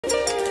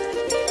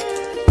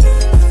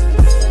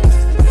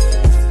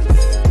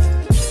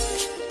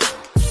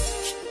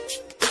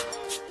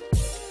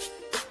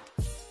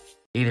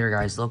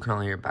Alright guys, Local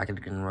here, back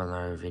again with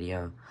another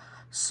video.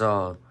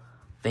 So,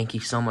 thank you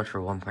so much for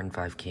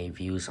 1.5k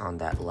views on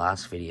that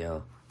last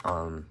video.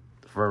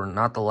 For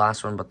not the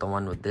last one, but the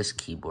one with this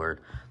keyboard,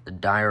 the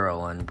Dierya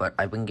one. But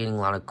I've been getting a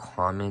lot of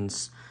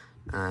comments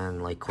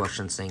and like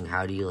questions saying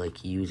how do you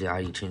like use it, how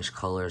do you change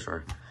colors,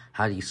 or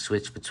how do you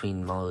switch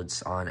between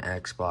modes on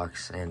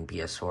Xbox and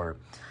PS4.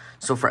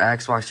 So for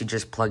Xbox, you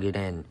just plug it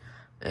in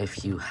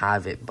if you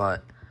have it,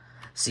 but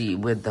see,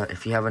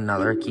 if you have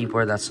another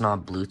keyboard that's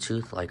not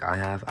Bluetooth, like I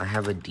have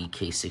a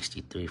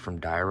DK63 from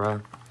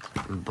Dierya,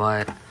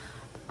 but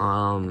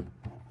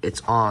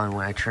it's on.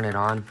 When I turn it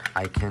on,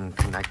 I can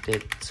connect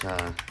it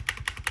to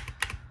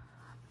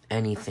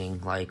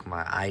anything, like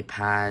my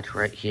iPad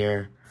right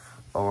here,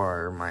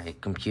 or my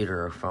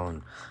computer or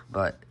phone.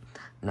 But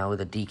now with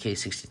the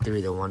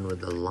DK63, the one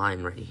with the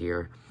line right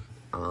here,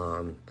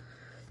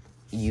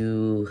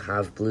 you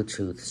have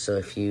Bluetooth. So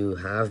if you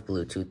have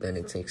Bluetooth, then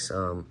it takes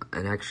an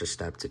extra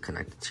step to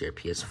connect it to your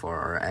PS4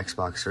 or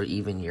Xbox or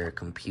even your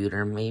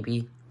computer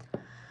maybe.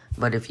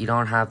 But if you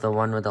don't have the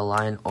one with the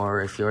line,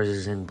 or if yours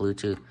is in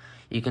Bluetooth,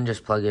 you can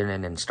just plug it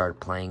in and start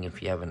playing if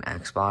you have an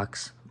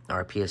Xbox or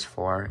a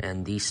PS4.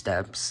 And these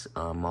steps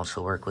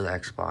also work with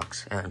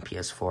Xbox and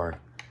PS4.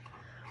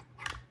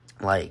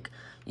 Like,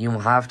 you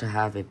have to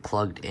have it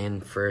plugged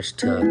in first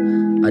to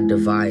a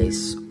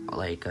device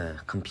like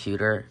a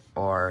computer,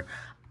 or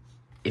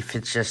if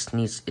it just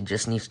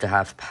needs to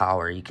have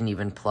power. You can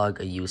even plug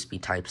a USB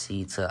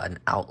Type-C to an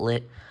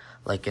outlet,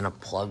 like in a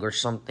plug or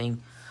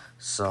something.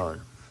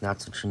 So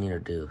that's what you need to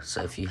do.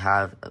 So if you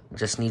have,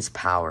 just needs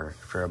power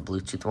for a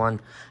Bluetooth one.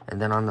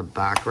 And then on the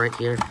back right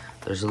here,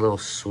 there's a little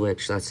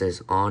switch that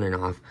says on and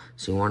off.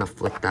 So you want to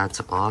flip that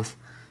to off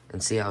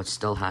and see how it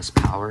still has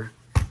power.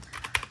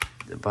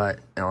 But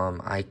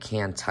I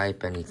can't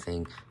type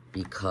anything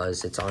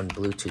because it's on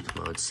Bluetooth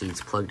mode. See,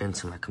 it's plugged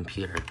into my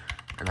computer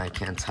and I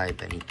can't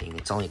type anything.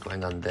 It's only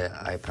going on the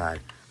iPad.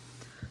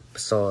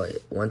 So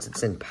once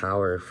it's in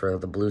power for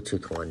the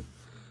Bluetooth one,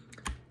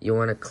 you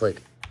want to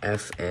click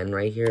FN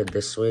right here,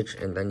 this switch,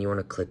 and then you want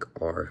to click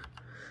R.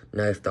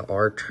 Now if the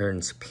R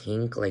turns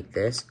pink like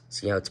this,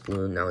 see how it's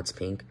blue, now it's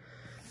pink.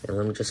 And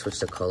let me just switch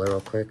the color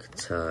real quick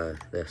to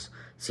this.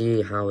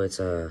 See how it's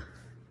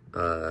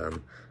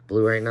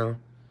blue right now?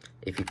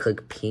 If you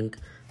click pink,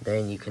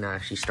 then you can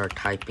actually start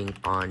typing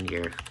on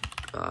your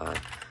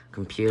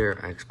computer,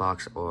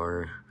 Xbox,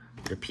 or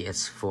your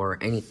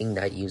PS4, anything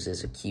that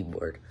uses a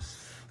keyboard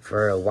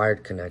for a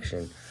wired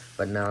connection.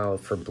 But now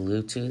for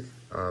Bluetooth,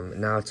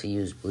 now to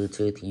use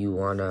Bluetooth, you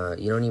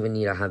don't even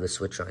need to have the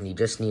switch on. You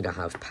just need to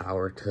have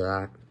power to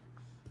that.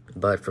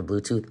 But for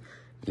Bluetooth,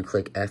 you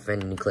click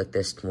FN and you click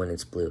this when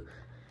it's blue.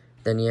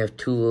 Then you have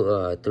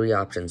three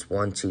options,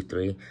 1, 2,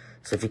 3.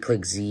 So if you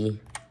click Z,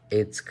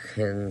 it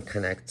can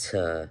connect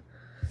to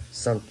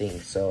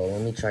something. So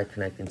let me try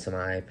connecting to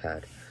my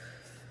iPad.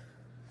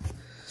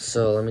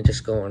 So let me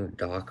just go on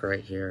dock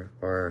right here,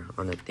 or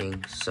on a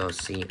thing. So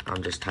see,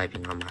 I'm just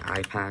typing on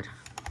my iPad.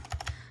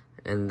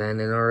 And then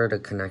in order to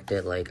connect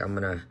it, like I'm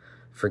gonna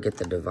forget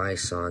the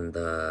device on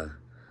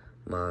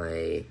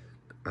my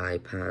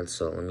iPad.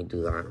 So let me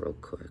do that real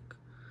quick.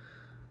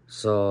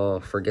 So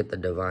forget the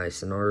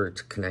device. In order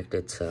to connect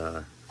it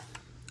to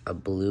a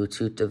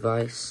Bluetooth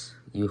device,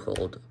 you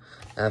hold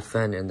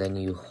FN and then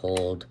you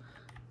hold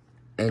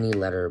any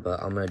letter,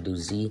 but I'm gonna do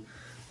Z.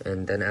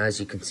 And then as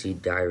you can see,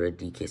 Dierya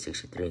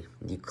DK63,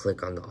 you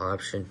click on the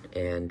option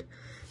and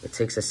it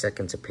takes a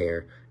second to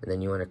pair, and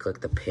then you want to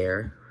click the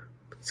pair.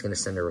 It's gonna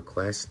send a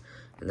request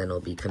and then it'll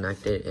be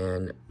connected,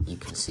 and you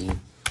can see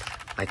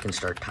I can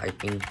start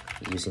typing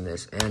using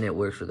this, and it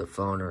works with a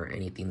phone or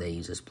anything that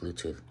uses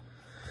Bluetooth.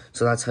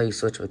 So that's how you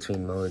switch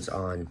between modes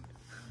on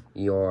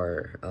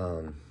your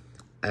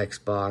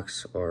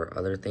Xbox or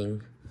other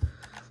thing,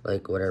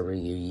 like whatever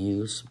you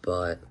use.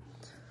 But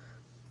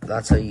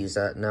that's how you use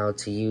that. Now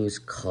to use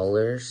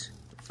colors,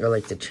 or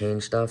like to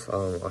change stuff,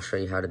 I'll show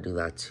you how to do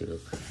that too.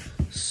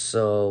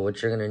 So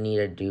what you're gonna need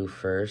to do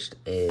first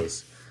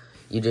is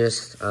you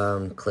just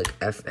click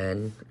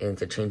FN, and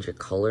to change your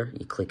color,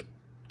 you click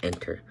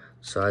enter.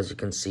 So as you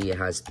can see, it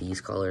has these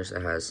colors.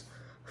 It has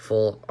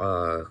full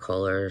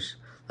colors,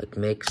 like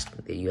mixed,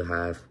 that you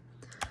have.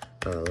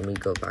 Let me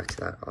go back to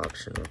that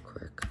option real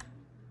quick.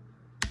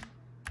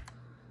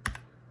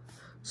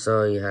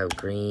 So you have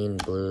green,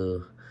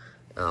 blue,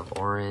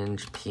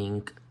 orange,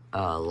 pink,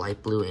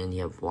 light blue, and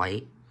you have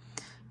white.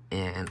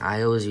 And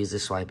I always use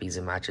this white because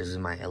it matches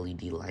with my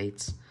LED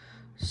lights.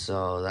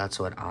 So that's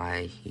what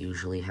I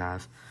usually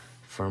have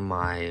for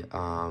my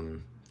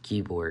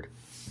keyboard.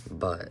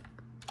 But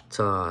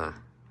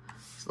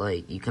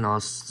like, you can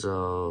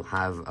also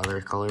have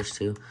other colors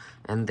too.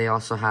 And they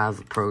also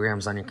have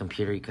programs on your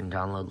computer. You can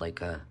download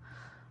like a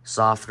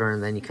software,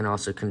 and then you can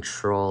also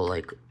control,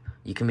 like,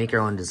 you can make your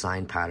own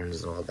design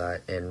patterns and all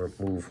that, and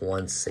remove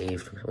one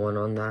saved one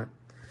on that.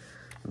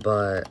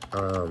 But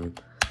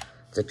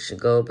to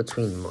go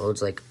between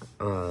modes, like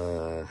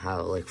how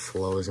it like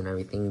flows and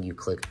everything, you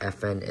click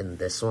FN in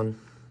this one,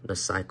 the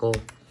cycle,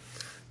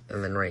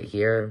 and then right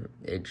here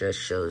it just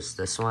shows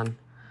this one.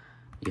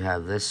 You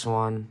have this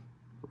one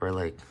where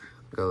like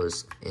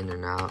goes in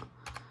and out,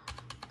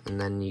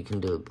 and then you can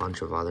do a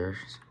bunch of others.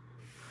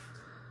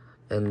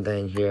 And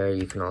then here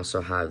you can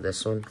also have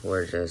this one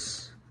where it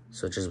just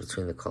switches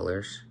between the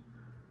colors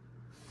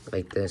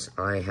like this.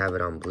 I have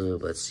it on blue,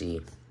 but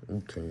see,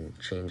 you can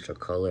change the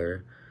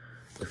color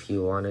if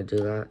you want to do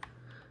that.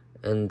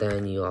 And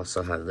then you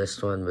also have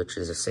this one, which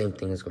is the same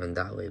thing as going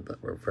that way, but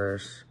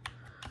reverse.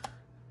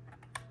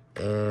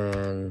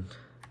 And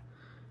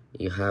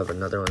you have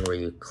another one where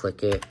you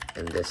click it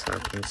and this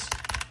happens.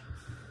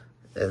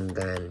 And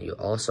then you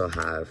also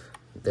have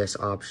this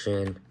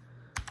option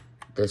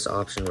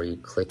where you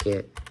click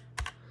it,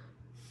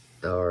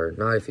 or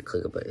not if you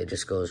click it, but it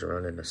just goes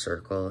around in a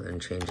circle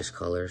and changes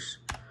colors.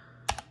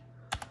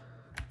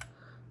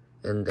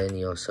 And then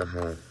you also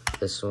have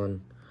this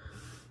one.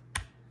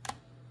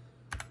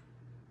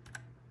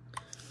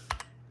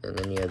 And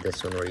then you have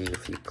this one where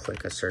if you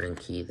click a certain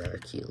key,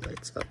 that key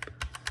lights up.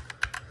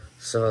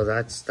 So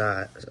that's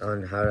that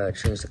on how to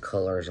change the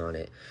colors on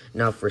it.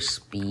 Now for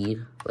speed,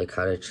 like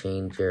how to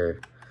change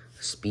your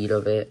speed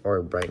of it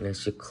or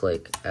brightness, you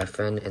click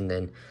FN, and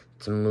then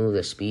to move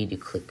the speed, you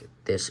click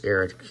this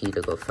arrow key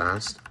to go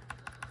fast.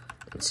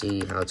 And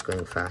see how it's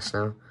going fast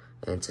now.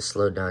 And to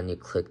slow down, you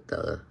click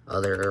the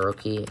other arrow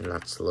key, and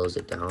that slows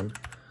it down.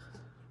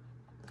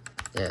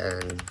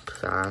 And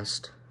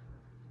fast.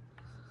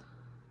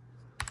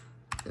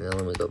 And then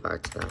let me go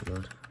back to that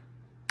mode.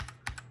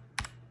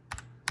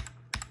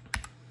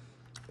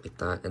 Like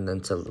that. And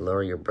then to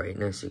lower your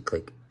brightness, you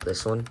click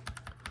this one.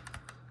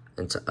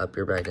 And to up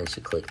your brightness,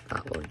 you click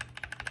that one.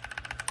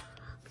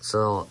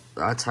 So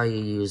that's how you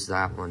use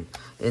that one.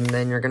 And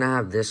then you're gonna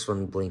have this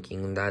one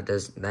blinking, and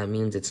that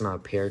means it's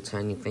not paired to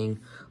anything,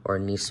 or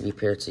it needs to be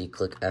paired. So you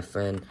click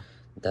FN,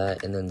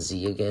 that, and then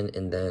Z again,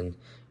 and then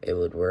it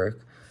would work.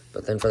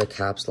 But then for the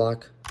caps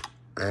lock,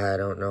 I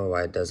don't know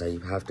why it does that. You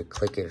have to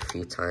click it a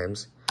few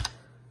times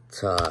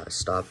to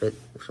stop it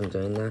from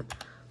doing that.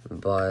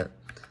 But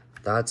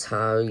that's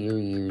how you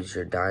use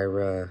your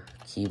Dierya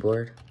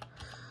keyboard.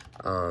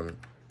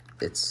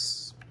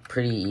 It's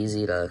pretty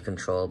easy to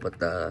control, but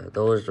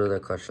those were the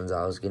questions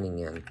I was getting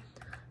in.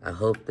 I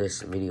hope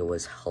this video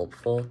was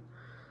helpful.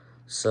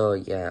 So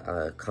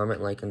yeah,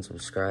 comment, like, and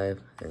subscribe,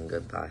 and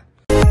goodbye.